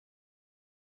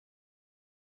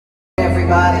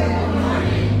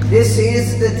everybody. This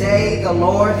is the day the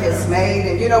Lord has made.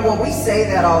 And you know what, we say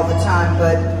that all the time,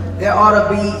 but there ought to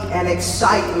be an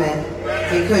excitement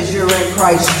because you're in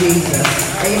Christ Jesus.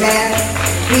 Amen.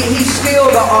 He's still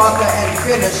the author and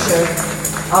finisher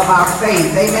of our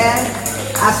faith. Amen.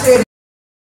 I said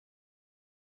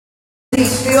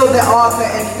he's still the author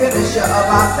and finisher of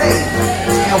our faith.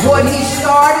 And what he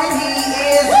started, he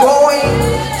is going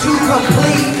to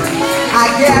complete. I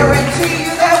guarantee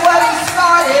you that what he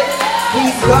started,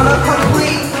 he's gonna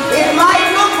complete. It might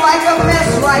look like a mess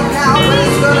right now, but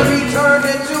it's gonna be turned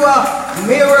into a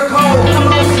miracle. Come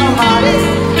on, somebody.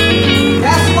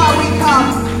 That's why we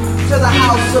come to the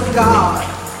house of God,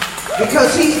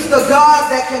 because he's the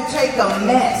God that can take a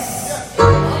mess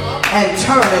and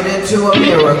turn it into a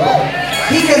miracle.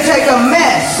 He can take a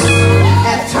mess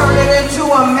and turn it into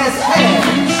a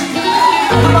message.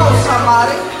 Come on,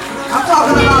 somebody. I'm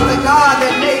talking about the God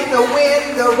that made the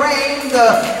wind, the rain,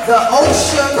 the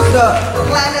oceans, the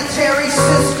planetary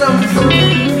systems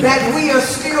that we are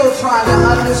still trying to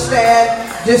understand,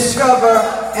 discover,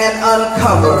 and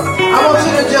uncover. I want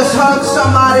you to just hug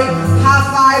somebody, high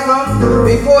five them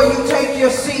before you take your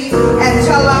seat, and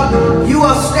tell them you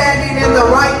are standing in the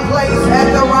right place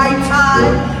at the right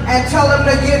time, and tell them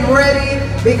to get ready,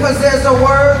 because there's a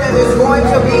word that is going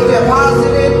to be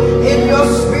deposited in your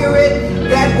spirit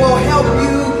that will help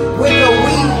you with the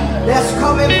week that's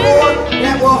coming forth,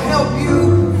 that will help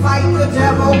you fight the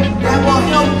devil, that will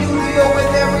help you deal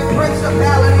with every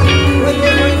principality, with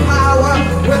every power,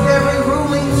 with every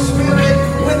ruling spirit,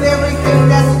 with everything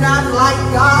that's not like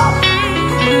God.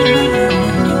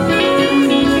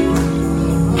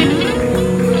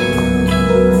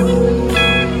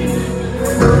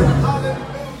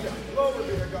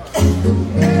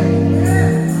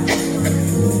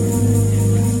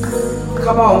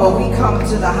 Come on, when we come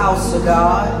to the house of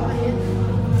God,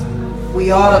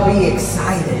 we ought to be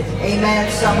excited.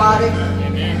 Amen, somebody?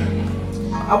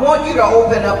 I want you to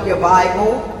open up your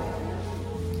Bible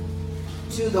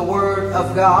to the Word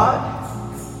of God.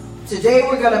 Today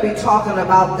we're going to be talking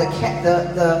about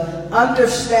the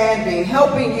understanding,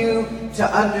 helping you to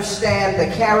understand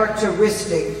the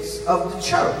characteristics of the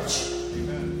church.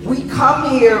 We come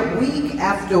here week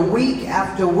after week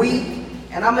after week,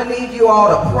 and I'm going to need you all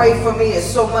to pray for me. It's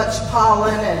so much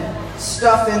pollen and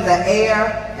stuff in the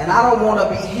air, and I don't want to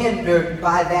be hindered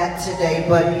by that today.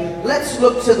 But let's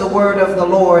look to the word of the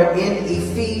Lord in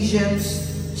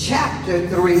Ephesians chapter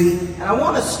 3. And I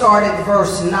want to start at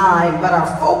verse 9, but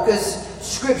our focus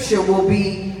scripture will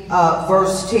be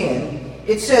verse 10.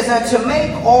 It says, "And to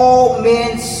make all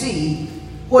men see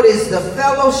what is the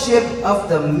fellowship of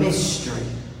the mystery,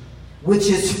 which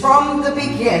is from the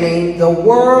beginning the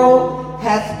world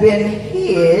hath been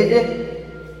hid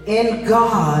in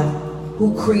God,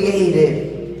 who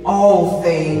created all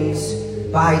things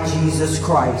by Jesus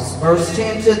Christ." Verse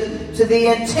 10, to the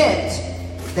intent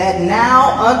that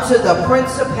now unto the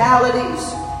principalities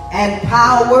and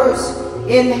powers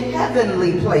in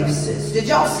heavenly places. Did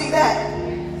y'all see that?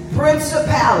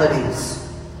 Principalities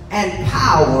and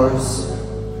powers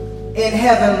in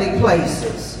heavenly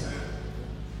places.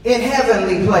 In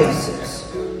heavenly places.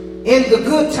 In the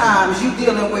good times, you're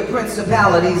dealing with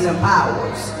principalities and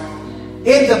powers.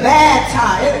 In the bad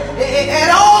time, at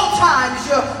all times,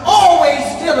 you're always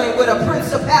dealing with a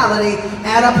principality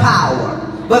and a power.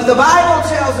 But the Bible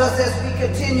tells us as we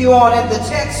continue on in the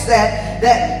text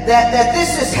that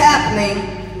this is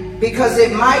happening because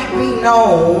it might be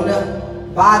known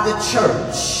by the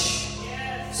church.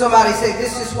 Somebody say,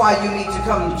 this is why you need to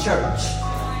come to church.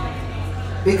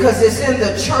 Because it's in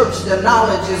the church the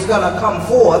knowledge is going to come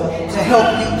forth to help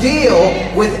you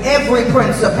deal with every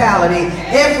principality,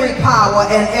 every power,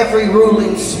 and every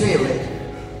ruling spirit.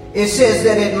 It says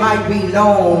that it might be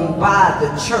known by the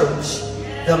church,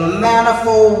 the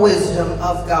manifold wisdom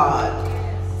of God.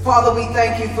 Father, we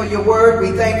thank you for your word.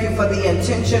 We thank you for the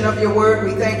intention of your word.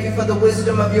 We thank you for the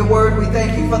wisdom of your word. We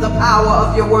thank you for the power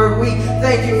of your word. We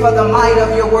thank you for the might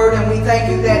of your word. And we thank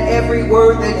you that every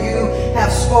word that you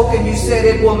have spoken, you said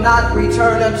it will not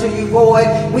return unto you void.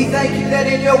 We thank you that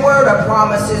in your word are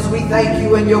promises. We thank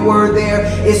you in your word there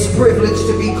is privilege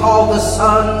to be called the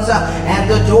sons and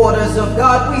the daughters of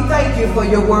God. We thank you for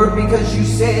your word because you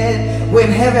said when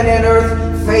heaven and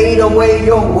earth fade away,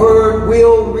 your word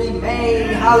will remain.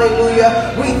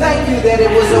 Hallelujah. We thank you that it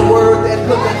was a word that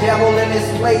put the devil in his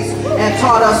place and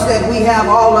taught us that we have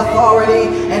all authority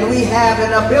and we have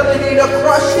an ability to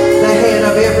crush the head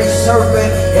of every serpent,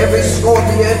 every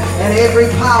scorpion, and every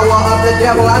power of the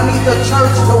devil. I need the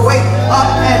church to wake up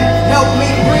and help me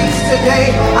preach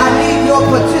today. I need your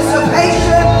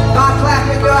participation by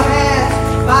clapping your hands,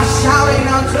 by shouting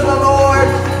unto the Lord,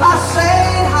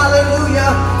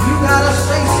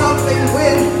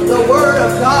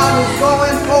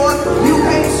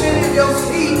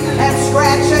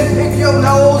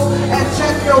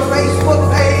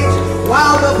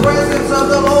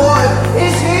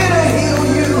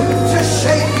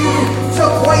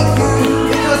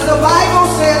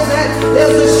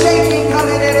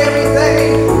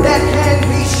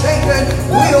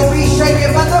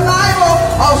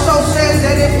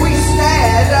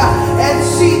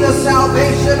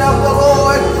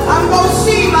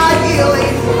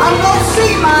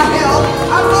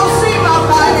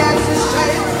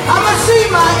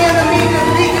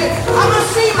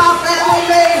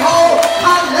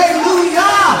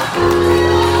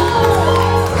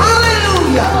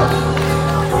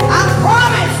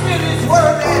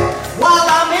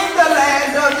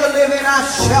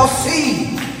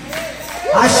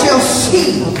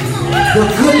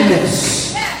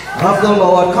 of the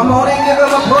Lord. Come on and give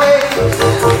him a praise.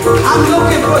 I'm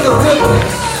looking for the goodness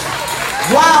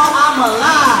while I'm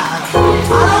alive.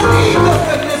 I don't need the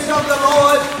goodness of the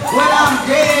Lord when I'm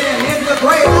dead and in the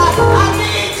grave. I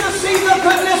need to see the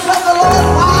goodness of the Lord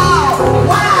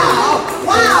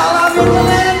while I'm in the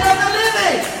land of the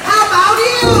living. How about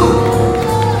you?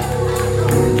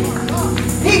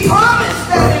 He promised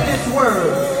that in his word.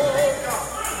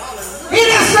 He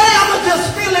didn't say I'm going to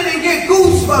just feel it and get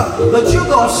goosebumps, but you're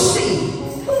going to see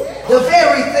the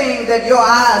very thing that your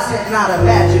eyes had not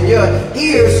imagined, your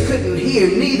ears couldn't hear,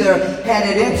 neither had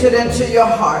it entered into your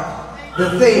heart.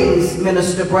 The things,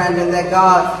 Minister Brandon, that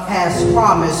God has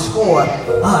promised for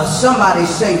us. Somebody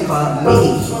say for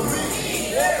me.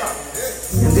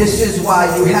 And this is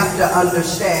why you have to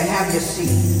understand, have your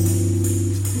seat.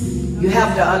 You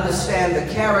have to understand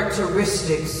the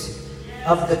characteristics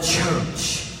of the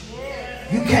church.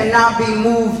 You cannot be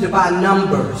moved by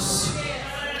numbers.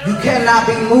 You cannot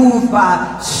be moved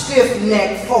by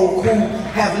stiff-necked folk who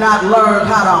have not learned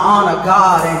how to honor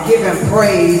God and give him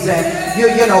praise. And you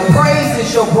know, praise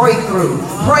is your breakthrough.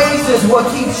 Praise is what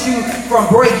keeps you from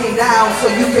breaking down so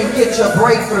you can get your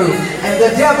breakthrough. And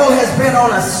the devil has been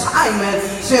on assignment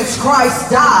since Christ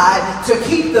died to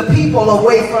keep the people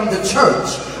away from the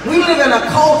church. We live in a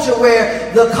culture where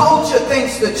the culture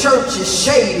thinks the church is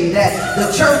shady, that the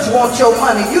church wants your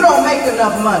money. You don't make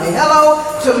enough money, hello,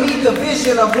 to meet the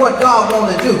vision of what God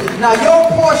wants to do. Now,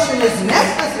 your portion is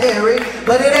necessary,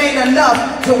 but it ain't enough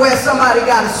to where somebody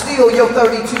got to steal your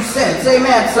 32 cents.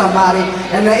 Amen, somebody.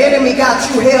 And the enemy got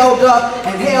you held up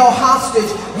and held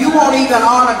hostage. You won't even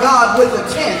honor God with a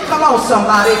tenth. Come on,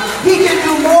 somebody. He can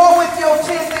do more with your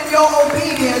tenth and your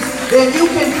obedience than you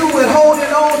can do with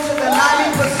holding on to the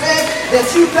 90% that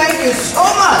you think is so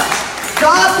much.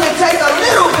 God can take a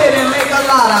little bit and make a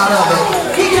lot out of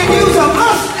it. He can use a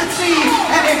mustard seed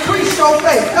and increase your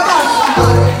faith. Come on,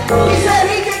 somebody. He said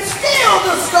he can still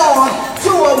the storm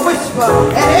to a whisper,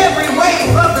 and every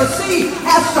wave of the sea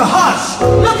has to hush.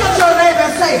 Look at your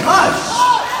neighbor and say, hush.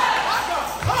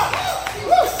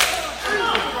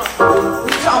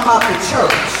 We're talking about the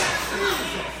church.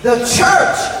 The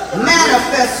church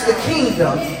manifests the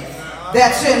kingdom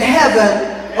that's in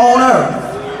heaven on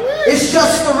earth. It's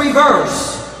just the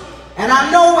reverse. And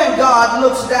I know when God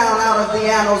looks down out of the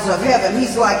annals of heaven,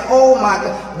 he's like, oh my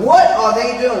God, what are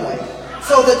they doing?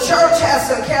 So the church has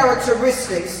some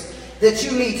characteristics that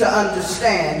you need to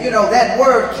understand. You know, that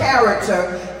word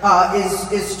character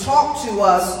is taught to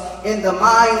us in the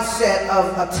mindset of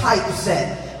a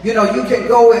typeset. You know, you can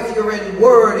go, if you're in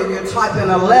Word and you're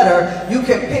typing a letter, you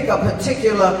can pick a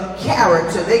particular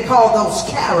character. They call those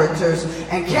characters.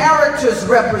 And characters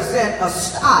represent a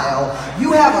style.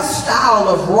 You have a style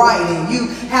of writing. You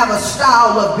have a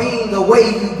style of being the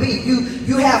way you be.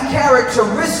 You have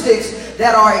characteristics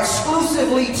that are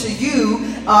exclusively to you,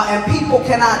 and people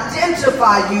can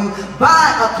identify you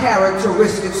by a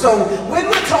characteristic. So when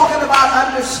we're talking about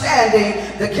understanding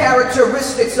the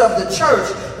characteristics of the church,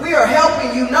 we are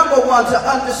helping you, number one, to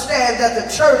understand that the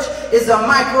church is a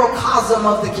microcosm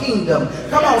of the kingdom.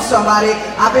 Come on, somebody.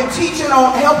 I've been teaching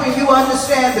on helping you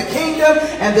understand the kingdom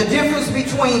and the difference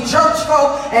between church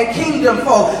folk and kingdom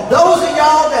folk. Those of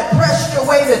y'all that pressed your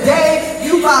way today,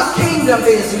 you about kingdom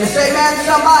business. Amen,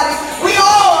 somebody? We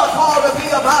all are called to be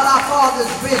about our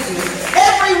Father's business.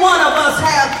 Every one of us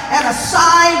have an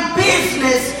assigned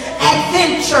business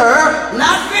adventure,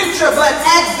 not venture, but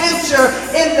adventure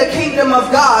in the kingdom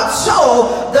of God.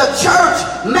 So the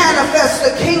church manifests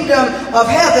the kingdom of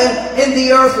heaven in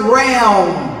the earth realm.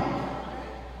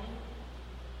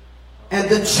 And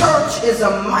the church is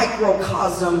a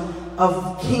microcosm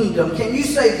of kingdom. Can you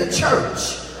say the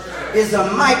church is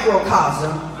a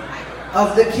microcosm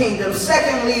of the kingdom?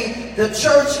 Secondly, the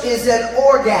church is an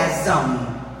orgasm.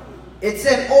 It's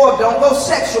an don't go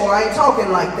sexual. I ain't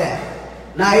talking like that.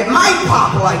 Now, it might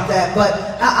pop like that, but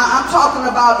I'm talking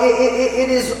about it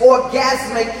is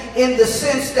orgasmic in the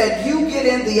sense that you get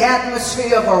in the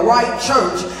atmosphere of a right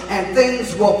church and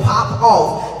things will pop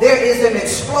off. There is an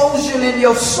explosion in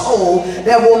your soul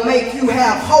that will make you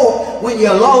have hope when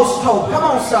you lost hope. Come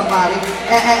on, somebody.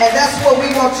 And that's what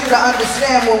we want you to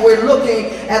understand when we're looking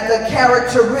at the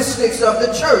characteristics of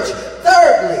the church.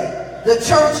 Thirdly, the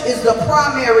church is the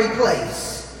primary place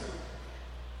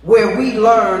where we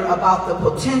learn about the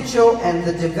potential and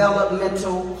the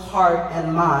developmental heart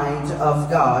and mind of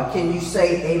God. Can you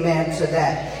say amen to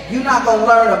that? You're not going to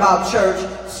learn about church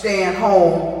staying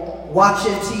home,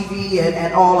 watching TV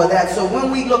and all of that. So when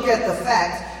we look at the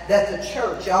fact that the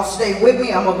church, y'all stay with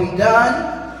me, I'm going to be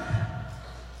done.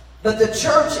 But the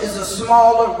church is a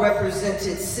smaller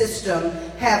represented system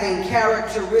having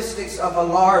characteristics of a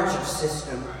larger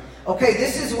system. Okay,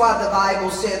 this is why the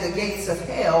Bible said the gates of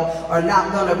hell are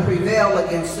not going to prevail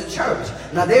against the church.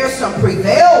 Now, there's some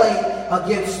prevailing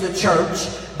against the church,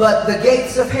 but the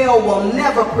gates of hell will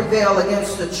never prevail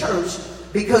against the church,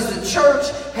 because the church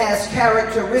has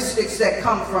characteristics that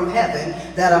come from heaven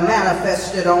that are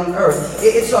manifested on earth.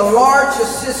 It's a larger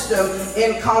system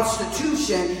in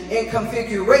constitution, in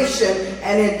configuration,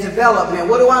 and in development.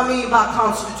 What do I mean by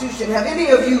constitution? Have any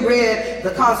of you read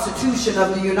the Constitution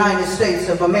of the United States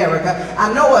of America?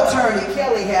 I know attorney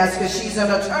Kelly has, because she's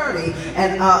an attorney,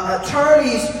 and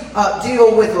attorneys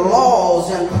deal with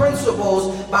laws and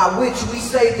principles by which we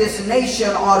say this nation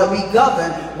ought to be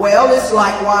governed. Well, it's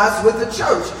likewise with the church.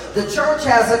 The church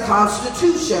has a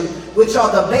constitution, which are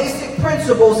the basic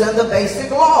principles and the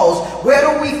basic laws. Where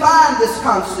do we find this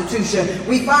constitution?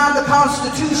 We find the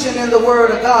constitution in the Word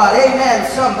of God. Amen,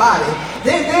 somebody.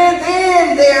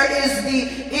 Then there is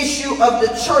the issue of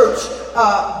the church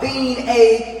being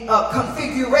a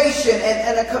configuration,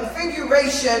 and a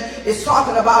configuration is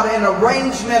talking about an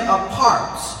arrangement of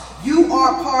parts. You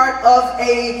are part of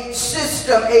a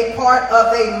system, a part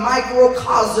of a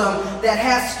microcosm that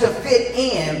has to fit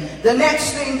in. The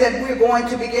next thing that we're going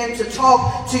to begin to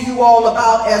talk to you all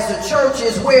about as a church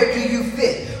is, where do you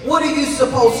fit? What are you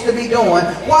supposed to be doing?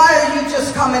 Why are you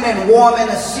just coming and warming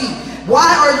a seat?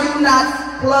 Why are you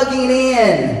not plugging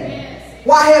in?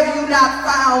 Why have you not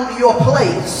found your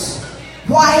place?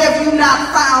 Why have you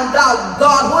not found out,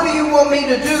 God, what do you want me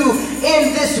to do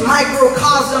in this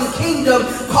microcosm kingdom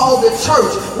called the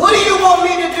church? What do you want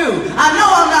me to do? I know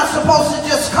I'm not supposed to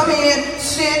just come in,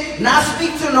 sit, not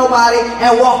speak to nobody,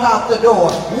 and walk out the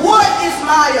door. What is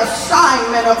my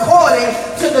assignment according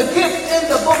to the gift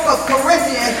in the book of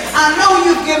Corinthians? I know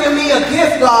you've given me a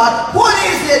gift, God. What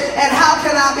is it, and how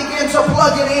can I begin to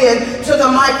plug it in to the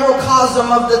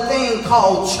microcosm of the thing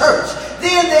called church?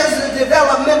 Then there's the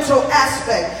developmental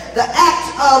aspect, the act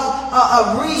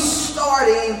of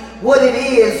restarting what it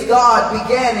is God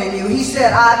began in you. He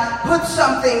said, I put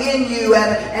something in you,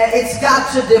 and it's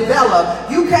got to develop.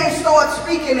 You can't start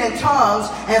speaking in tongues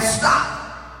and stop.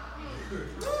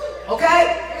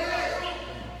 Okay?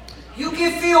 You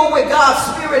get filled with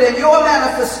God's Spirit, and your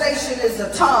manifestation is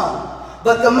a tongue.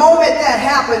 But the moment that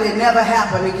happened, it never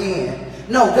happened again.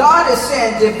 No, God is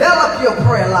saying, develop your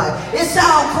prayer life. It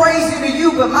sounds crazy to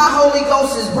you, but my Holy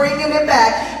Ghost is bringing it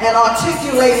back and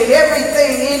articulating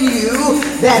everything in you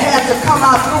that had to come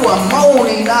out through a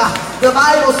moaning. The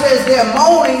Bible says there are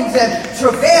moanings and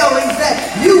travailings that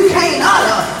you can't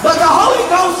utter, but the Holy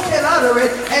Ghost can utter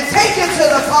it and take it to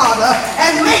the Father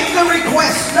and make the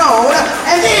request known,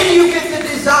 and then you get the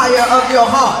desire of your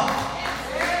heart.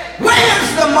 Where's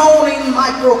the moaning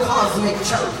microcosmic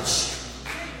church?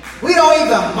 We don't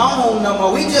even moan no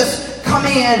more. We just come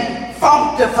in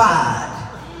functified,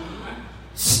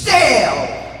 stale.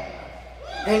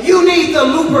 And you need the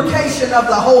lubrication of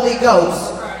the Holy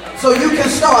Ghost so you can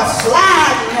start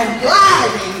sliding and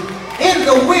gliding in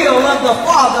the will of the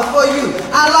Father for you.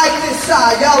 I like this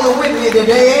side. Y'all are with me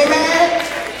today. Amen?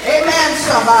 Amen,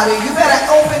 somebody. You better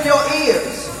open your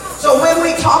ears. So when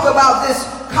we talk about this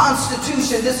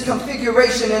constitution, this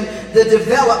configuration, and the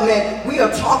development, we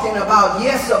are talking about,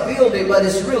 yes, a building, but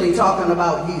it's really talking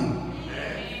about you.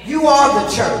 You are the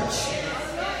church.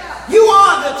 You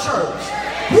are the church.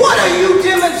 What are you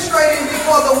demonstrating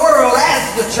before the world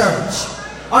as the church?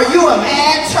 Are you a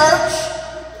mad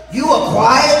church? You a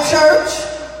quiet church?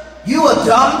 You a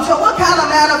dumb church? What kind of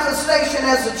manifestation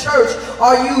as a church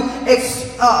are you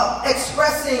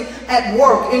expressing at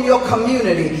work in your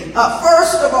community?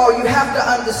 First of all, you have to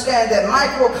understand that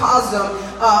microcosm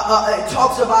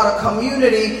talks about a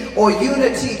community or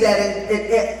unity that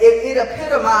it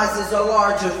epitomizes a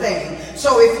larger thing.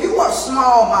 So if you are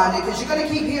small-minded, because you're going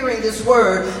to keep hearing this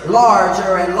word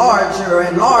larger and larger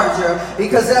and larger,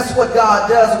 because that's what God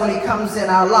does when he comes in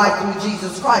our life through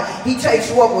Jesus Christ. He takes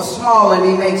what was small and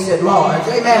he makes it large.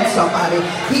 Amen, somebody.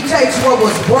 He takes what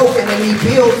was broken and he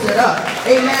builds it up.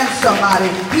 Amen, somebody.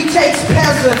 He takes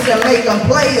peasants and make them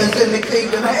players in the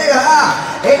kingdom.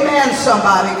 Amen,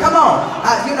 somebody. Come on.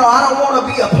 I don't want to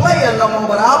be a player no more,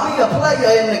 but I'll be a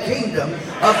player in the kingdom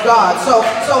of God.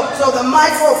 So the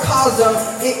microcosm,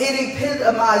 it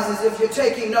epitomizes, if you're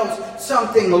taking notes,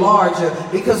 something larger,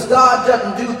 because God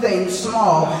doesn't do things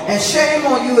small. And shame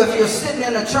on you if you're sitting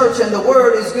in a church and the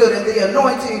word is good and the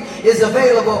anointing is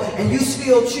available and you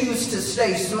still choose to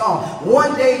stay small.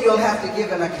 One day you'll have to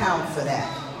give an account for that.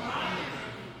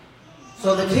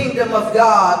 So the kingdom of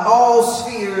God, all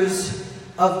spheres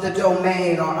of the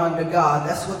domain are under God.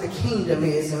 That's what the kingdom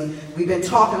is, and we've been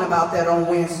talking about that on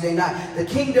Wednesday night. The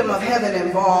kingdom of heaven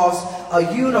involves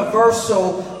a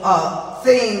universal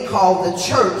thing called the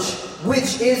church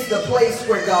which is the place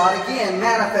where God, again,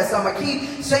 manifests. I'm going to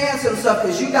keep saying some stuff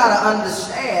because you got to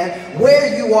understand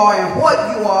where you are and what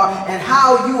you are and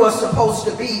how you are supposed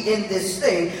to be in this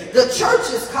thing. The church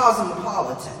is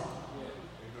cosmopolitan,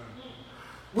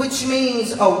 which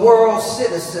means a world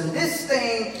citizen. This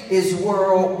thing is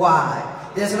worldwide.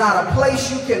 There's not a place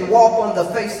you can walk on the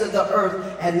face of the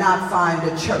earth and not find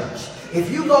a church. If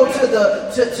you go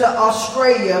to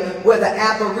Australia where the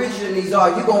Aborigines are,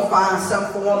 you're going to find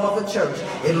some form of a church.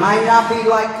 It might not be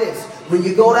like this. When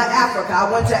you go to Africa,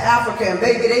 I went to Africa and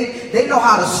baby, they know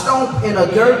how to stomp in a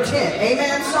dirt tent.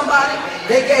 Amen, somebody?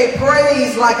 They gave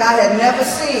praise like I had never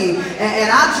seen.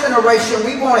 And our generation,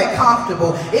 we want it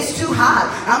comfortable. It's too hot.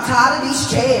 I'm tired of these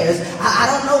chairs. I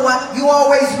don't know why. You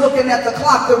always looking at the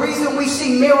clock. The reason we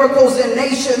see miracles in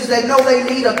nations that know they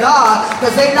need a God,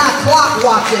 because they're not clock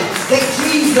watching. They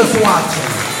Jesus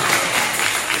watching.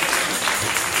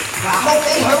 I hope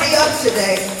they hurry up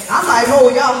today. I might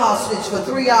hold y'all hostage for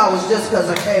 3 hours just because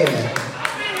I came.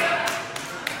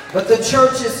 But the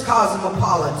church is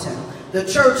cosmopolitan. The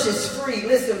church is free,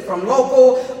 listen, from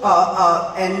local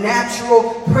and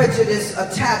natural prejudice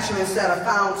attachments that are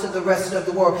found to the rest of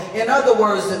the world. In other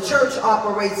words, the church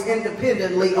operates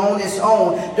independently on its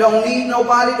own. Don't need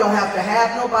nobody, don't have to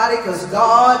have nobody, because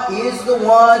God is the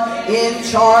one in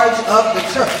charge of the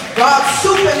church. God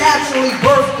supernaturally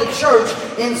birthed the church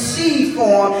in seed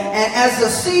form, and as a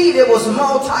seed, it was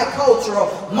multicultural,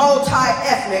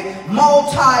 multi-ethnic,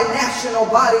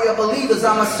 multinational body of believers.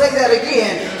 I'm going to say that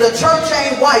again. The church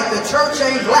ain't white, the church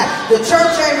ain't black, the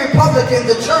church ain't Republican,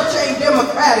 the church ain't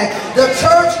Democratic. The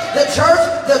church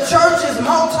is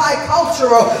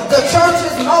multicultural. The church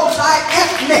is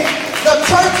multi-ethnic. The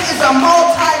church is a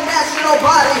multinational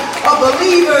body of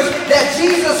believers that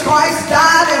Jesus Christ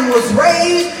died and was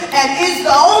raised and is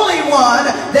the only one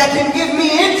that can give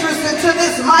me interest into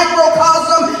this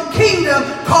microcosm kingdom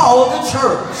called the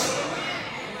church.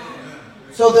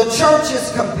 So the church is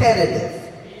competitive.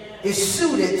 Is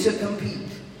suited to compete.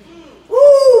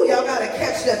 Ooh, y'all got to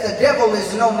catch that. The devil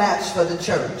is no match for the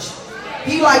church.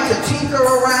 He likes to tinker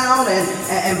around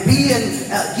and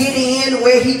get in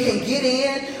where he can get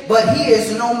in, but he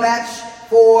is no match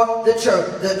for the church.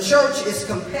 The church is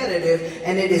competitive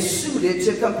and it is suited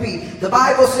to compete. The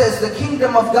Bible says the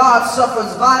kingdom of God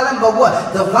suffers violence, but what?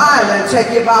 The violent take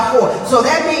it by force. So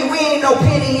that means we ain't no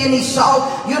penny any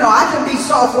soft. You know, I can be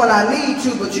soft when I need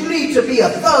to, but you need to be a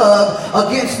thug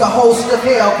against the host of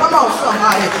hell. Come on,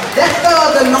 somebody. That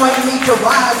thug anointing need to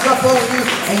rise up on you,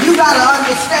 and you got to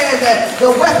understand that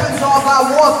the weapons of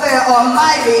our warfare are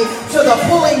mighty to the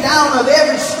pulling down of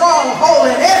every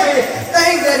stronghold and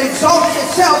everything that exalts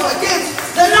itself against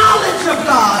the knowledge of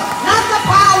God. Not the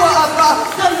power of God,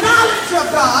 the knowledge of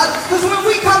God. Because when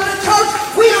we come to church,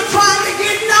 we are trying to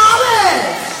get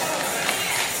knowledge.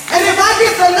 And if I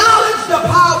get the knowledge, the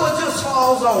power just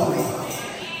falls on me.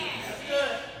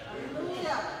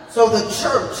 So the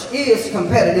church is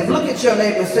competitive. Look at your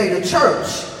neighbor and say, the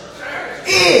church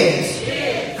is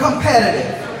competitive.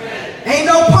 Ain't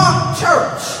no punk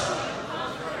church.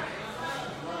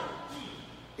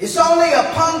 It's only a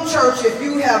punk church if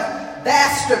you have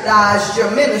bastardized your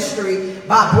ministry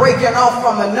by breaking off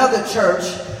from another church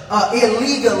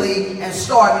illegally and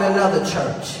starting another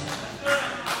church.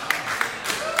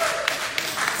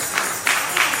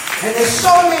 And there's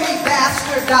so many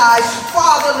bastardized,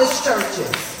 fatherless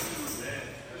churches.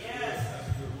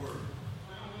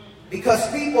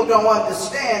 Because people don't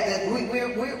understand that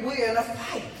we're in a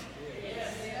fight.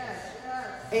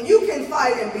 And you can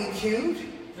fight and be cute.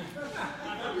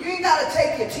 You ain't got to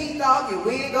take your teeth off, your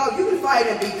wig off. You can fight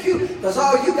and be cute. Because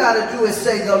all you got to do is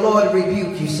say, the Lord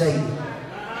rebuke you, Satan.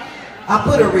 I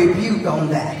put a rebuke on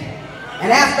that.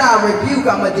 And after I rebuke,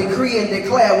 I'm going to decree and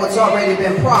declare what's already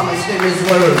been promised in his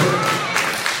word.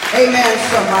 Amen,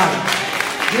 somebody.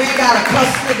 You ain't got to cuss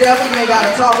the devil. You ain't got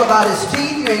to talk about his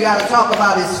teeth. You ain't got to talk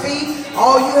about his feet.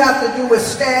 All you have to do is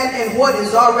stand in what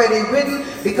is already written,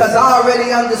 because I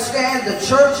already understand the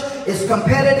church is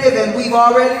competitive and we've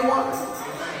already won.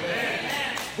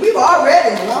 We've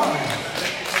already won.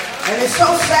 And it's so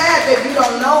sad that you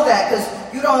don't know that, because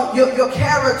your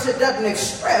character doesn't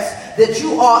express that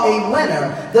you are a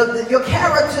winner. Your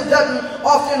character doesn't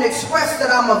often express that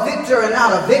I'm a victor and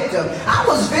not a victim. I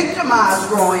was victimized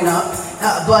growing up,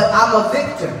 but I'm a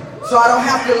victor. So I don't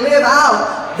have to live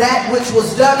out that which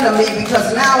was done to me,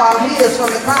 because now I'm his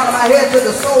from the crown of my head to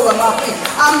the sole of my feet.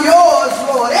 I'm yours,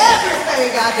 Lord.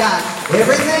 Everything I got,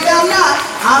 everything I'm not,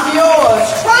 I'm yours.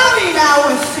 Try me now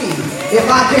and see if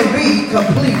I can be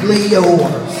completely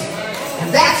yours.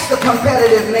 And that's the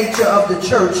competitive nature of the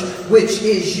church, which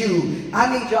is you.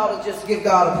 I need y'all to just give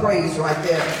God a praise right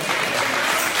there.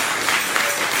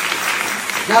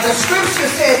 Now the scripture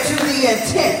said, to the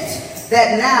intent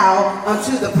that now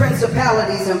unto the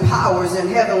principalities and powers in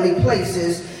heavenly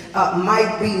places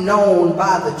might be known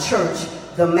by the church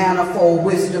the manifold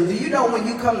wisdom. Do you know when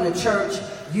you come to church,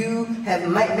 you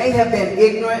may have been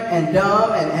ignorant and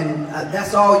dumb, and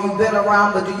that's all you've been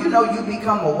around, but do you know you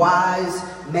become a wise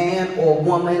man or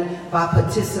woman by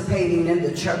participating in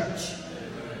the church?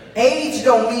 Age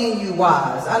don't mean you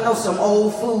wise. I know some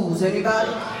old fools.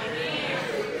 Anybody?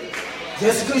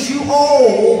 Just because you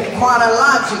old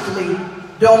chronologically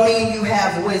don't mean you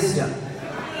have wisdom.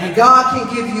 And God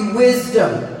can give you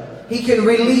wisdom. He can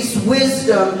release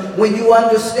wisdom when you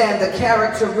understand the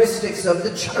characteristics of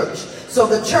the church. So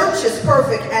the church is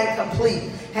perfect and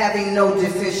complete, having no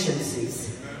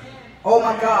deficiencies. Oh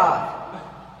my God.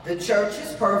 The church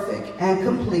is perfect and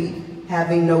complete,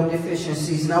 having no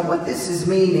deficiencies. Now what this is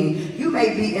meaning, you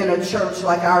may be in a church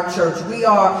like our church. We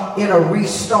are in a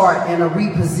restart and a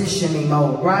repositioning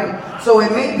mode, right? So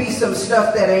it may be some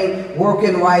stuff that ain't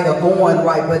working right or going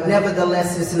right, but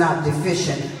nevertheless it's not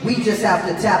deficient. We just have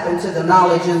to tap into the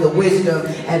knowledge and the wisdom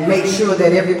and make sure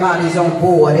that everybody's on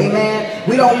board. Amen?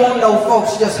 We don't want no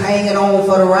folks just hanging on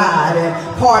for the ride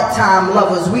and part-time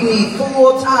lovers. We need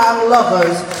full-time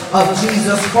lovers of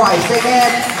Jesus Christ. Amen?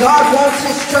 God wants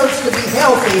his church to be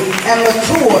healthy and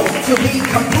mature, to be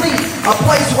complete, a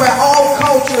place where all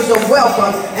cultures are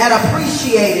welcome and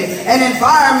appreciated, an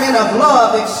environment of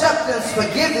love, acceptance,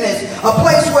 forgiveness, a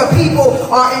place where people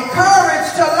are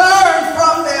encouraged to learn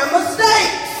from their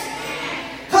mistakes.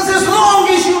 Because as long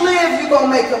as you live, you're going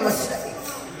to make a mistake.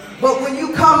 But when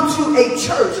you come to a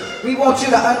church, we want you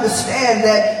to understand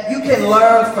that you can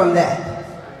learn from that.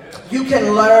 You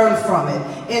can learn from it.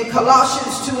 In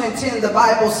Colossians 2:10, the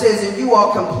Bible says, and you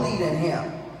are complete in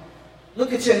him.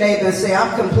 Look at your neighbor and say,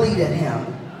 I'm complete in him.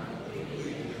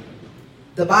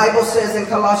 The Bible says in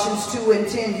Colossians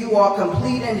 2:10, you are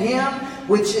complete in him,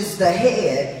 which is the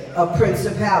head of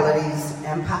principalities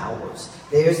and powers.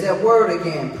 There's that word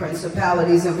again,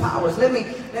 principalities and powers. Let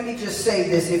me just say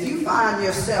this. If you find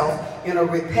yourself in a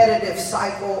repetitive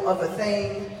cycle of a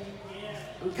thing,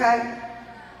 okay?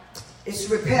 It's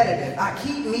repetitive. I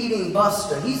keep meeting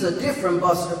Buster. He's a different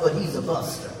Buster, but he's a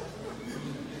Buster.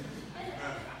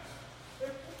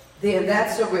 Then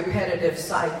that's a repetitive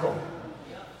cycle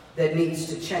that needs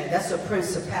to change. That's a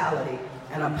principality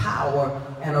and a power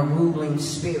and a ruling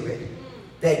spirit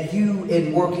that you,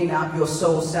 in working out your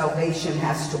soul salvation,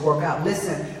 has to work out.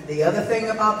 Listen, the other thing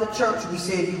about the church, we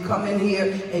said you come in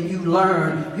here and you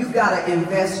learn. You've got to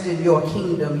invest in your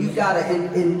kingdom. You've got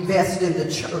to invest in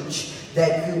the church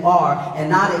that you are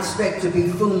and not expect to be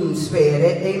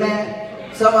spoon-fed. Amen?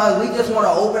 Some of us, we just want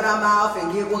to open our mouth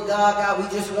and give what God got.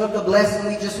 We just want the blessing.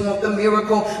 We just want the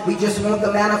miracle. We just want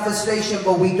the manifestation.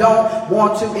 But we don't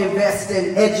want to invest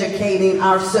in educating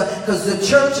ourselves. Because the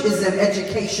church is an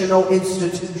educational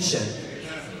institution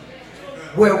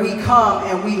where we come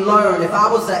and we learn. If I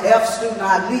was an F student,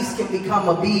 I at least can become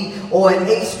a B or an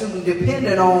A student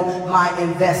depending on my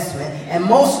investment. And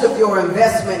most of your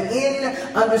investment in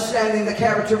understanding the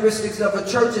characteristics of a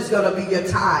church is going to be your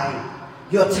time.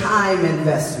 Your time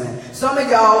investment. Some of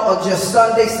y'all are just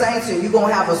Sunday saints and you're going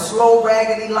to have a slow,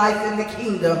 raggedy life in the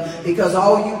kingdom because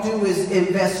all you do is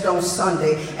invest on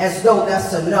Sunday, as though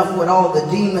that's enough with all the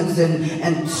demons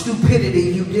and stupidity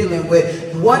you dealing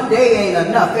with. One day ain't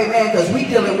enough, amen, because we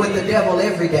dealing with the devil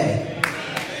every day.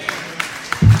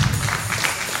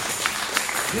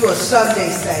 You're a Sunday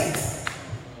saint,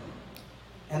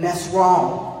 and that's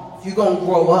wrong. You're going to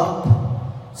grow up.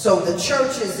 So the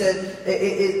church is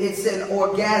it's an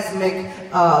orgasmic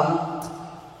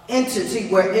entity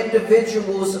where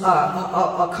individuals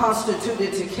are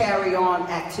constituted to carry on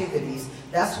activities.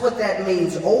 That's what that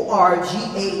means,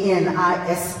 orgasm.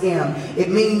 It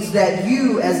means that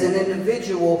you as an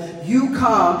individual, you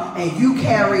come and you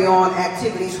carry on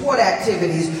activities. What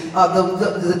activities?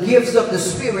 The gifts of the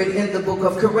Spirit in the book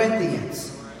of Corinthians.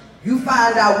 You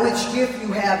find out which gift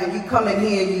you have and you come in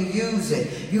here and you use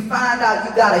it. You find out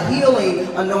you got a healing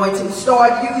anointing,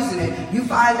 start using it. You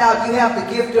find out you have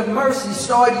the gift of mercy,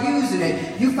 start using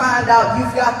it. You find out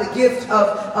you've got the gift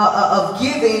of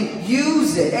giving,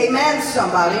 use it. Amen,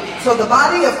 somebody. So the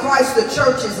body of Christ, the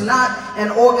church, is not an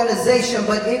organization,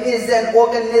 but it is an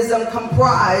organism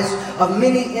comprised of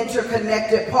many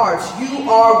interconnected parts. You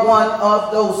are one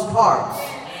of those parts.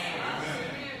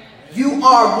 You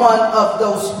are one of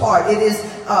those parts. It is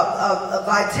a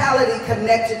vitality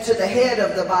connected to the head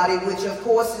of the body, which of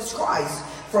course is Christ,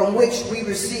 from which we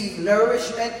receive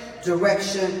nourishment,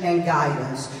 direction, and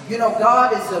guidance. You know,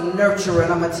 God is a nurturer,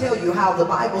 and I'm going to tell you how the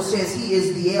Bible says he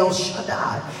is the El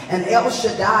Shaddai. And El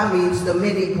Shaddai means the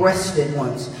many-breasted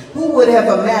ones. Who would have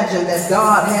imagined that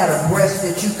God had a breast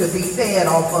that you could be fed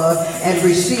off of and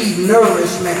receive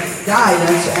nourishment,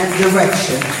 guidance, and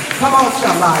direction? Come on,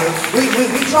 somebody.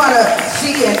 We try to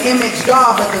see and image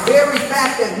God, but the very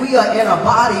fact that we are in a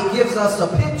body gives us a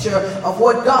picture of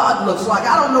what God looks like.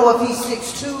 I don't know if he's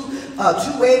 6'2",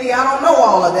 280, I don't know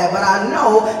all of that, but I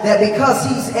know that because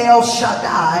he's El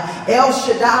Shaddai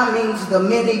means the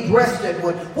many-breasted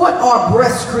one. What are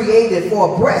breasts created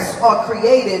for? Breasts are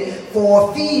created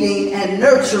for feeding and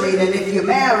nurturing, and if you're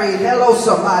married, hello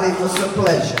somebody, for some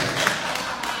pleasure.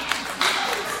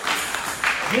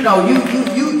 You know, you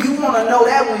want to know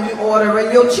that when you're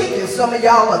ordering your chicken. Some of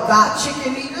y'all are thigh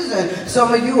chicken eaters, and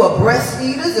some of you are breast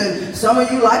eaters, and some of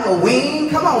you like a wing.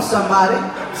 Come on, somebody.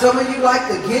 Some of you like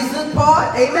the gizzard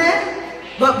part. Amen?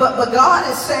 But God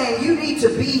is saying you need to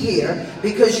be here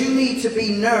because you need to be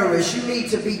nourished, you need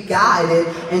to be guided,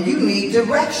 and you need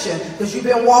direction because you've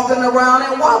been walking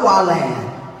around in Wawa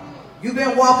land. You've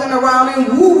been walking around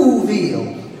in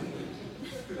Woo-Wooville.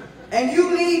 And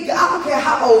you need, I don't care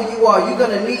how old you are, you're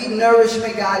going to need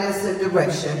nourishment, guidance, and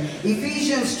direction.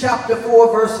 Ephesians chapter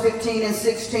 4, verse 15 and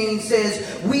 16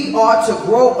 says, we are to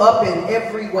grow up in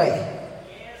every way.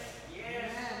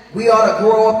 We are to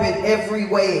grow up in every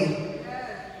way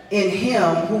in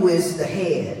him who is the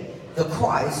head, the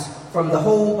Christ, from the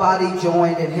whole body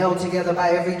joined and held together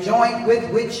by every joint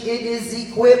with which it is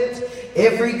equipped.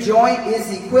 Every joint is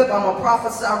equipped. I'm going to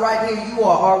prophesy right here. You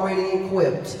are already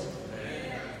equipped.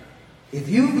 If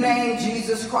you've named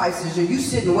Jesus Christ as you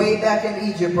sitting way back in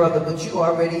Egypt, brother, but you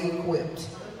already equipped.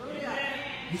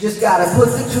 You just got to put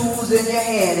the tools in your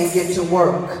hand and get to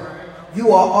work.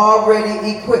 You are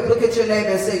already equipped. Look at your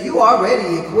neighbor and say, you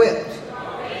already equipped.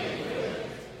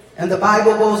 And the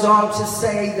Bible goes on to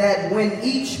say that when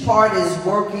each part is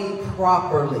working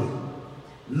properly,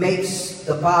 makes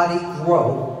the body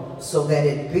grow so that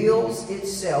it builds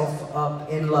itself up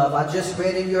in love. I just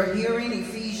read in your hearing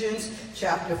Ephesians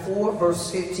chapter 4, verse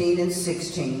 15 and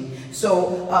 16.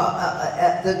 So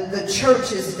the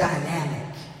church is dynamic.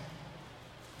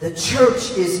 The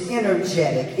church is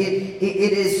energetic.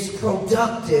 It is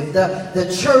productive.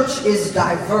 The church is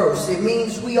diverse. It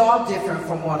means we are different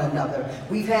from one another.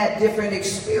 We've had different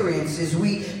experiences.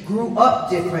 We grew up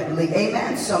differently.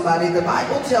 Amen, somebody. The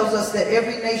Bible tells us that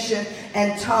every nation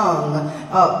and tongue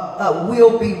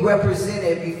will be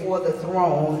represented before the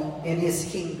throne in his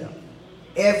kingdom.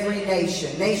 Every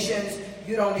nation. Nations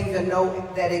you don't even know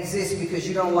that exist because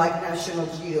you don't like National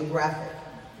Geographic.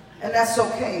 And that's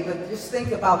okay, but just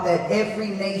think about that. Every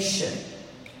nation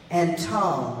and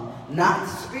tongue, not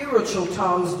spiritual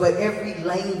tongues, but every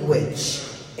language,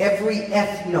 every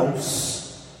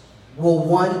ethnos will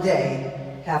one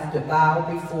day have to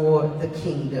bow before the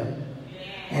kingdom.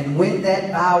 And when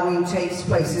that bowing takes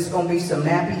place, it's going to be some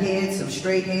nappy heads, some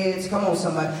straight heads, come on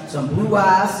somebody, some blue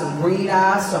eyes, some green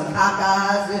eyes, some cock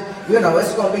eyes. You know,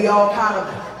 it's going to be all kind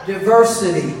of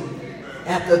diversity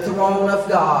at the throne of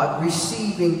God,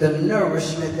 receiving the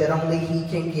nourishment that only he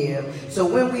can give. So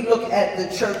when we look at the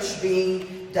church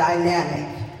being dynamic,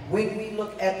 we're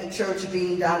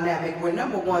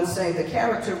number one saying the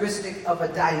characteristic of a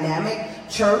dynamic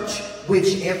church,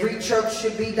 which every church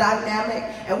should be dynamic.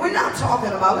 And we're not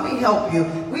talking about, let me help you.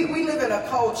 We live in a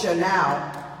culture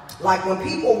now, like when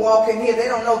people walk in here, they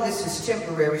don't know this is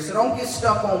temporary. So don't get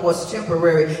stuck on what's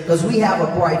temporary because we have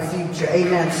a bright future.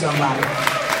 Amen, somebody.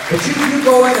 But you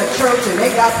go in a church and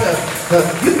they got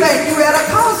you think you're at a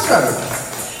concert.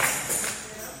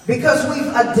 Because we've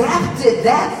adapted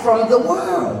that from the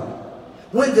world.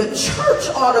 When the church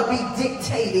ought to be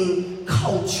dictating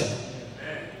culture.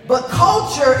 But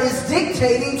culture is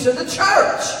dictating to the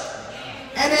church.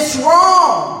 And it's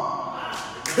wrong.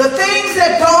 The things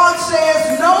that God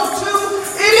says no to,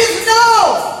 it is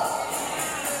no.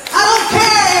 I don't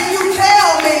care if you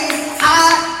tell me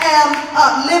I am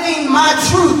living my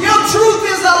truth. Your truth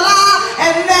is a lie,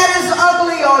 and that is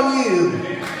ugly on you.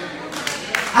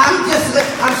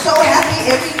 I'm so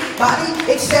happy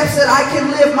everybody accepts that I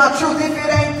can live my truth. If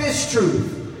it ain't this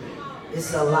truth,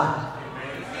 it's a lie.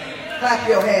 Clap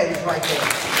your hands right there.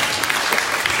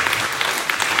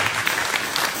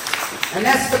 And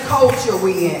that's the culture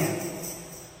we in.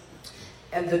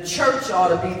 And the church ought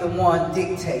to be the one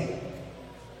dictating.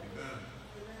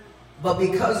 But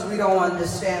because we don't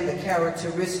understand the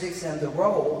characteristics and the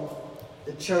role,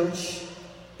 the church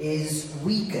is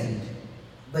weakened,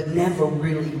 but never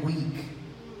really weak.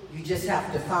 You just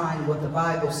have to find what the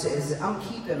Bible says. I'm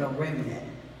keeping a remnant.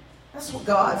 That's what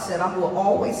God said. I will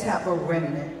always have a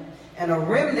remnant. And a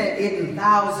remnant isn't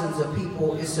thousands of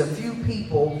people. It's a few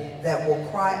people that will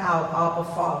cry out, Abba,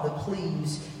 Father,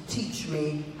 please teach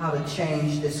me how to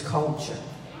change this culture.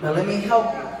 Now let me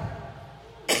help you.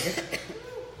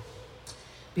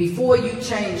 Before you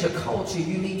change a culture,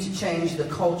 you need to change the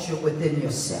culture within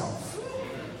yourself.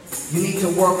 You need to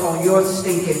work on your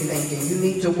stinking thinking. You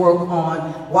need to work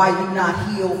on why you're not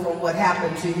healed from what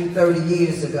happened to you 30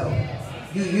 years ago.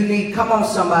 You need, come on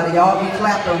somebody, y'all be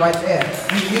clapping right there.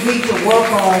 You need to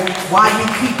work on why you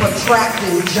keep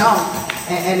attracting junk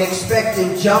and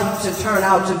expecting junk to turn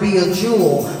out to be a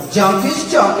jewel. Junk is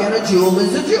junk and a jewel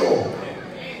is a jewel.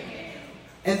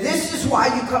 And this is why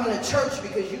you come to church,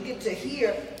 because you get to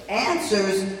hear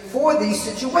answers for these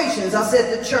situations. I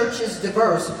said the church is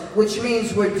diverse, which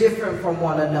means we're different from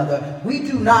one another. We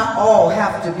do not all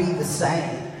have to be the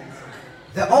same.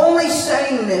 The only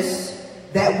sameness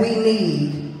that we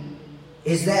need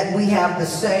is that we have the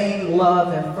same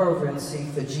love and fervency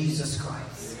for Jesus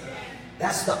Christ.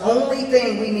 That's the only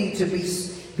thing we need to be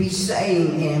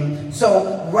saying in.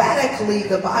 So radically,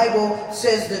 the Bible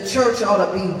says the church ought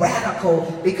to be radical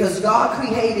because God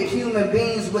created human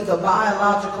beings with a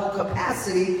biological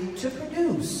capacity to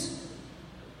produce.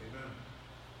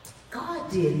 God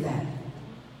did that.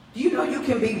 Do you know you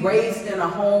can be raised in a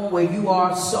home where you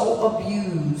are so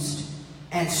abused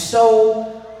and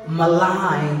so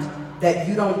maligned that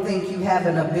you don't think you have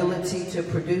an ability to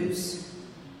produce?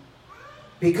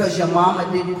 Because your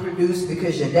mama didn't produce,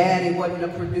 because your daddy wasn't a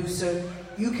producer,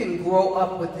 you can grow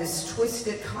up with this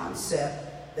twisted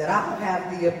concept that I don't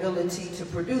have the ability to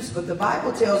produce. But the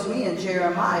Bible tells me in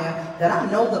Jeremiah that I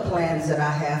know the plans that I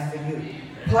have for you.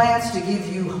 Plans to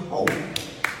give you hope.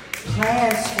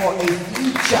 Plans for a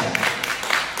future.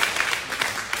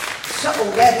 So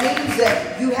that means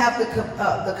that you have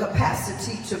the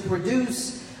capacity to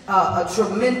produce a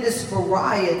tremendous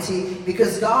variety,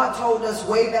 because God told us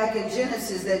way back in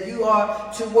Genesis that you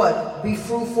are to what? Be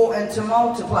fruitful and to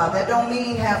multiply. That don't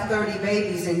mean have 30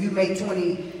 babies and you make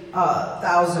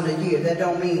 20,000 a year. That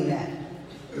don't mean that.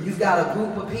 You've got a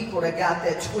group of people that got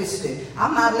that twisted.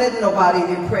 I'm not letting nobody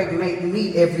impregnate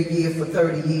me every year for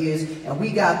 30 years, and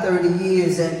we got 30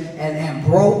 years and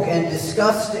broke and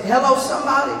disgusted. Hello,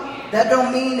 somebody? That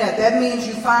don't mean that. That means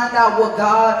you find out what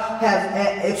God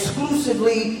has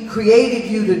exclusively created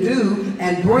you to do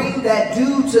and bring that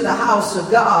due to the house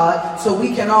of God so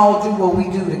we can all do what we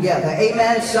do together.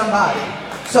 Amen, somebody?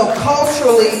 So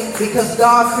culturally, because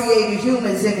God created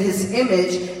humans in his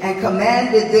image and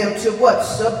commanded them to what?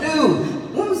 Subdue.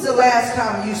 When was the last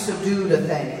time you subdued a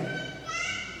thing?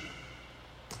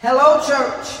 Hello,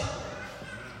 church?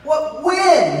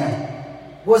 When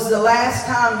was the last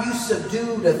time you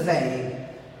subdued a thing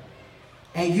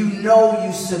and you know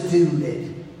you subdued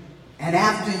it? And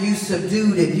after you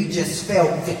subdued it, you just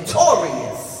felt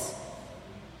victorious.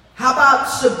 How about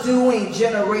subduing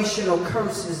generational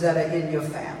curses that are in your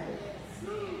family?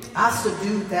 I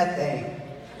subdued that thing.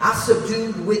 I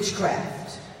subdued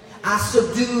witchcraft. I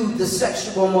subdued the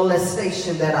sexual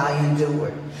molestation that I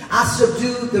endured. I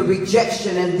subdued the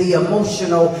rejection and the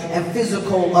emotional and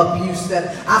physical abuse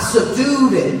that I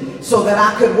subdued it so that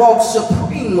I could walk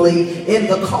supremely in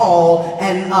the call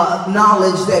and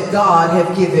knowledge that God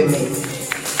have given me.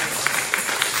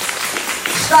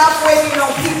 Stop waiting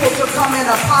on people to come and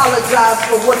apologize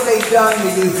for what they've done to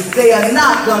you. They are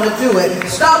not going to do it.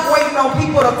 Stop waiting on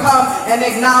people to come and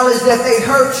acknowledge that they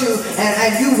hurt you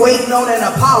and you waiting on an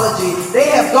apology. They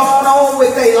have gone on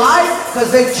with their life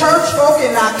because they church folk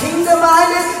and not kingdom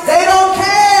minded. They don't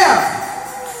care.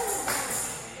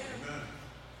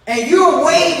 And you're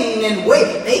waiting and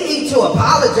waiting. They need to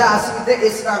apologize.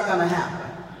 It's not going to happen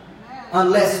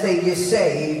unless they get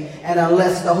saved and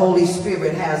unless the Holy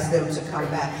Spirit has them to come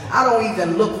back. I don't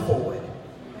even look for it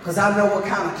because I know what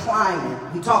kind of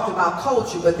climate. We talked about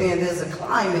culture, but then there's a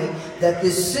climate that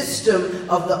this system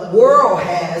of the world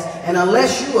has, and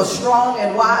unless you're a strong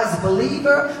and wise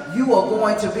believer, you are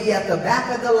going to be at the back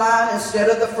of the line instead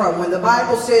of the front. When the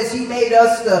Bible says he made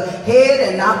us the head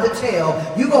and not the tail,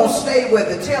 you're going to stay with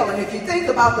the tail. And if you think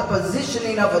about the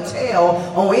positioning of a tail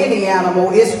on any animal,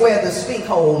 it's where the stink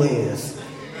hole is.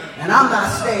 And I'm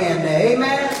not staying there.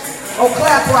 Amen? Oh,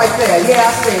 clap right there. Yeah,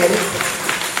 I said it.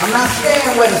 I'm not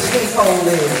staying where the stink hole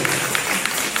is.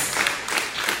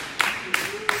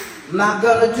 I'm not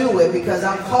going to do it because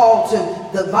I'm called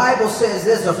to, the Bible says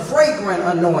there's a fragrant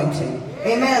anointing.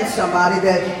 Amen, somebody,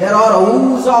 that ought to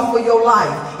ooze off of your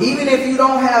life. Even if you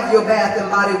don't have your Bath and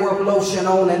Body Work lotion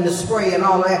on and the spray and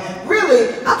all that.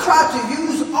 Really, I tried to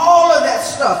use all of that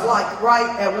stuff like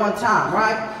right at one time,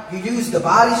 right? You use the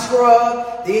body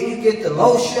scrub, then you get the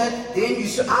lotion, then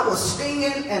I was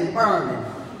stinging and burning.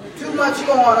 Too much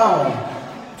going on.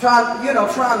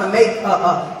 Trying to make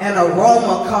an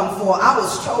aroma come forth. I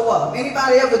was toe up.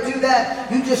 Anybody ever do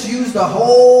that? You just use the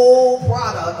whole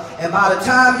product, and by the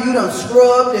time you done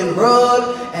scrubbed and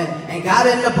rubbed and got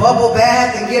in the bubble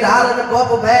bath and get out of the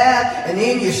bubble bath, and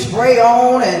then you spray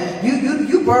on and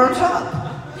you burnt up.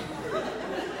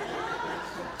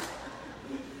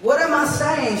 What am I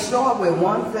saying? Start with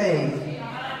one thing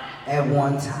at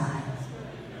one time.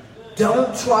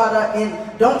 Don't try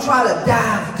to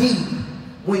dive deep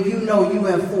when you know you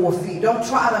in 4 feet. Don't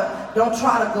try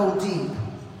to go deep.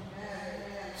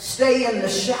 Stay in the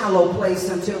shallow place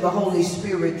until the Holy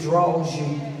Spirit draws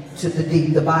you to the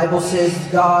deep. The Bible says,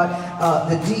 God,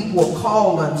 the deep will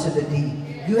call unto the deep.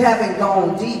 You haven't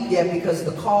gone deep yet because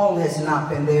the call has not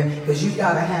been there, because you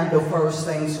got to handle first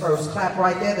things first. Clap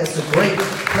right there. That's a great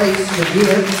place to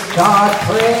give God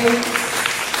praise.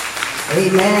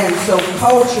 Amen. So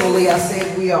culturally, I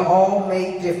said we are all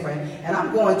made different. And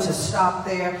I'm going to stop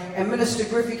there. And Minister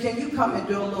Griffey, can you come and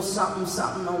do a little something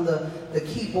on the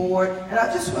keyboard? And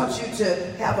I just want you to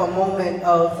have a moment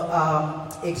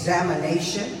of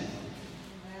examination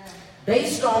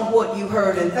based on what you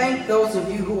heard. And thank those of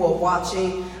you who are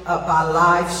watching by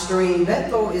live stream.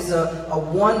 Bethel is a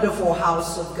wonderful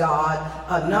house of God.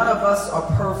 None of us are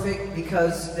perfect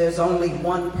because there's only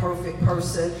one perfect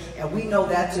person, and we know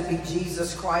that to be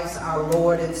Jesus Christ, our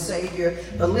Lord and Savior.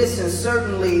 But listen,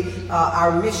 certainly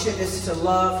our mission is to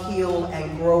love, heal,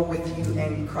 and grow with you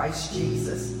in Christ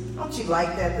Jesus. Don't you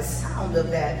like that? The sound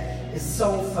of that is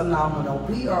so phenomenal.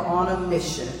 We are on a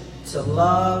mission to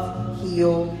love,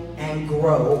 heal, and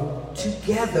grow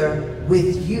together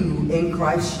with you in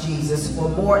Christ Jesus. For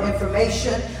more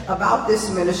information about this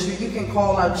ministry, you can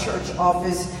call our church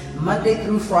office Monday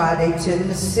through Friday, 10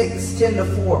 to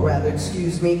 4 at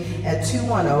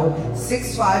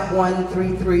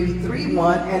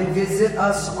 210-651-3331, and visit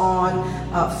us on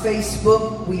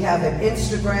Facebook. We have an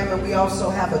Instagram, and we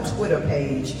also have a Twitter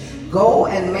page. Go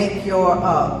and make your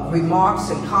remarks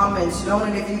and comments known.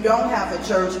 And if you don't have a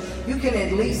church, you can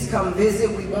at least come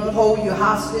visit. We won't hold you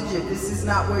hostage if this is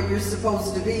not where you're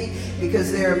supposed to be,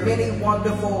 because there are many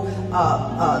wonderful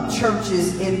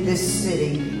churches in this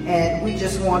city. And we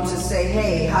just want to say,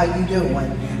 hey, how you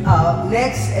doing?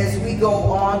 Next, as we go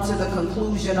on to the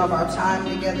conclusion of our time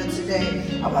together today,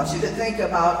 I want you to think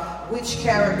about which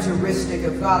characteristic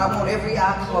of God. I want every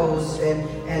eye closed, and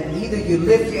either you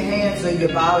lift your hands or you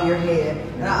bow your head.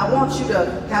 And I want you to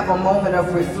have a moment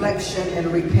of reflection and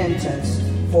repentance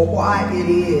for why it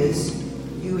is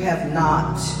you have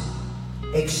not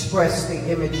expressed the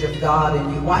image of God in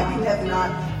you, why you have not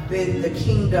been the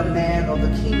kingdom man or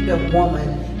the kingdom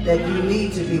woman that you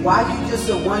need to be, why you just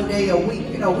a one day a week.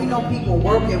 You know, we know people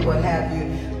work and what have you,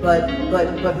 but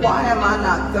why am I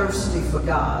not thirsty for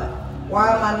God?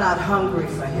 Why am I not hungry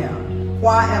for Him?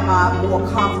 Why am I more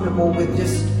comfortable with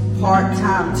just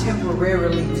part-time,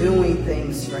 temporarily doing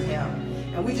things for Him?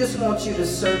 And we just want you to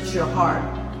search your heart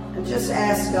and just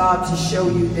ask God to show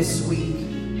you this week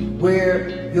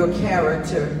where your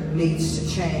character needs to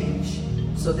change,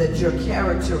 so that your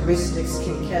characteristics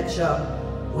can catch up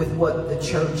with what the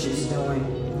church is doing.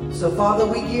 So Father,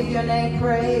 we give your name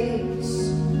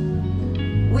praise.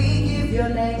 We give your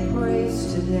name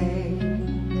praise today.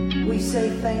 We say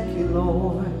thank you,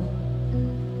 Lord.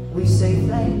 We say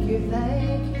thank you,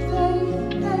 thank you,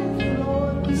 thank you, thank you,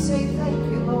 Lord. We say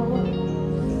thank you,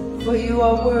 Lord, for you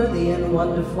are worthy and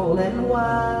wonderful and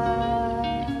wise.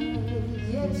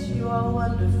 Yes, you are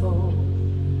wonderful.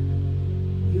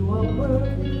 You are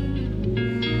worthy.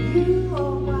 You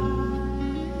are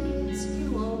wise.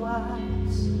 You are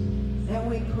wise. And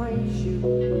we praise you.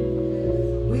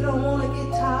 We don't want to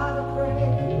get tired of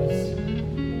praise.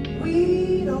 We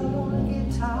don't want to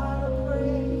get tired of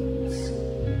praise.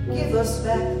 Give us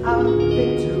back our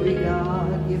victory,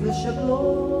 God. Give us your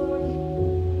glory.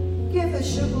 Give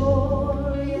us your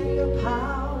glory and your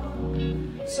power,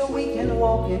 so we can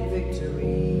walk in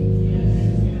victory.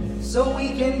 So we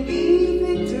can be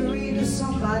victory to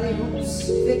somebody who's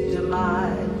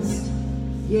victimized.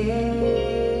 Yeah,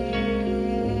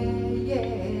 yeah,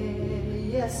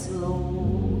 yes, Lord.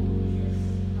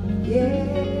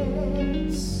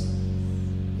 Yes,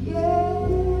 yes.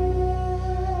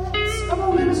 Come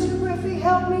on, Minister Griffey,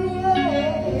 help me.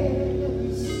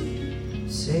 Yes.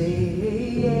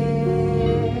 Say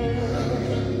yes.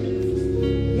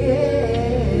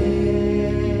 Yeah,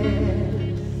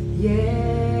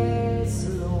 yes,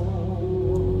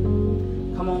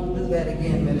 Lord. Come on, do that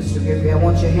again, Minister Griffey. I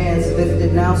want your hands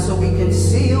lifted now so we can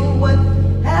seal what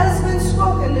has been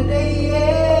spoken today.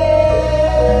 Yes.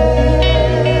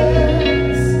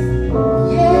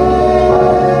 Yes.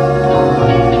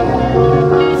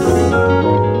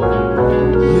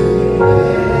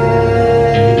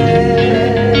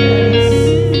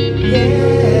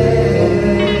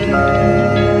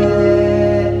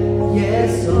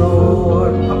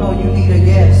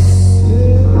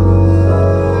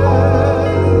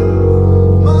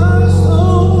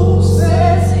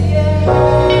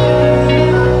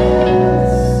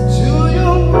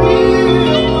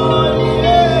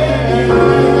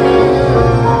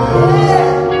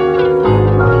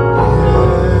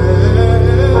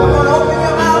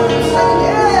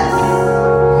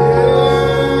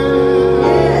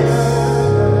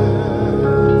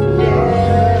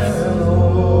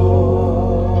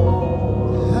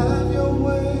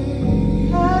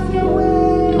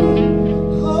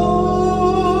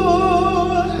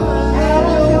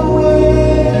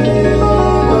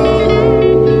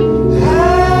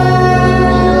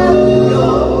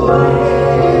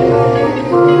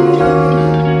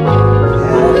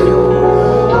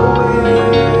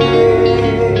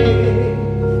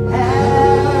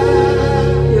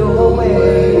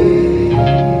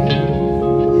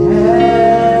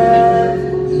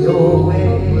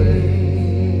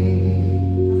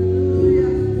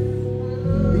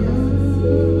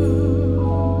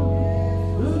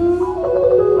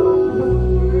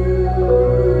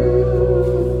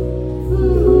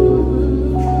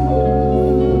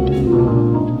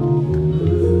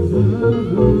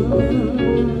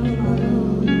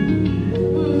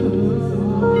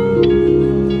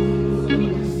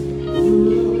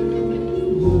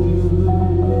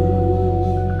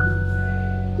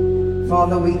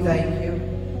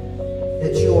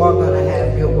 that you are going to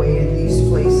have your way in these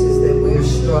places, that we're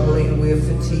struggling, we're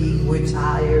fatigued, we're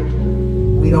tired,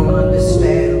 we don't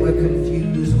understand, we're confused.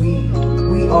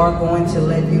 We are going to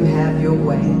let you have your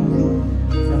way.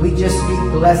 And we just speak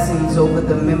blessings over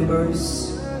the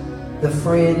members, the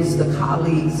friends, the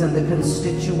colleagues, and the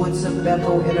constituents of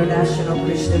Bethel International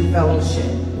Christian Fellowship.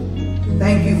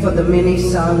 Thank you for the many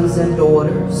sons and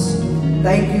daughters.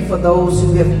 Thank you for those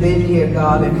who have been here,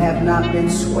 God, and have not been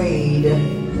swayed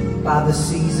by the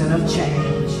season of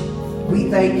change. We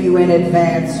thank you in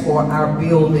advance for our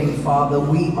building, Father.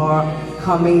 We are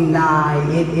coming nigh.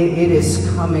 It is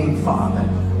coming, Father.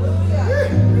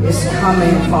 It's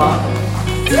coming, Father.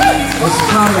 It's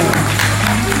coming.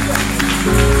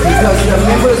 Because the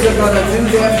members are going to do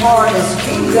their part as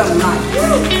kingdom knights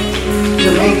to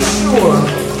make sure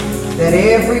that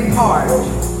every part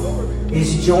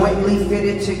is jointly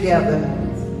fitted together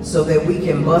so that we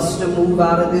can bust a move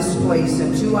out of this place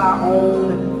into our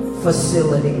own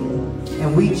facility.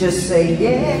 And we just say,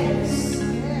 yes,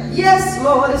 yes,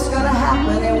 Lord, it's going to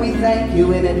happen, and we thank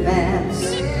you in advance.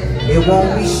 It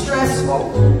won't be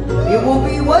stressful. It will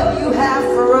be what you have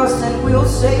for us, and we'll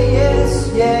say yes,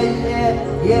 yeah,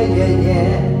 yeah, yeah, yeah,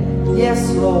 yeah.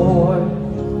 Yes, Lord,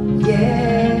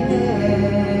 yes,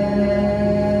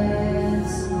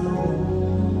 Lord.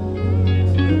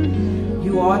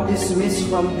 You are dismissed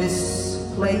from this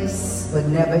place, but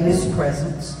never his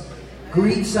presence.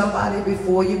 Greet somebody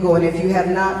before you go. And if you have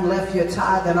not left your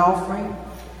tithe and offering,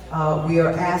 we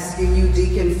are asking you,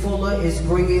 Deacon Fuller is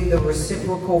bringing the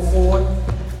reciprocal forward.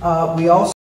 We also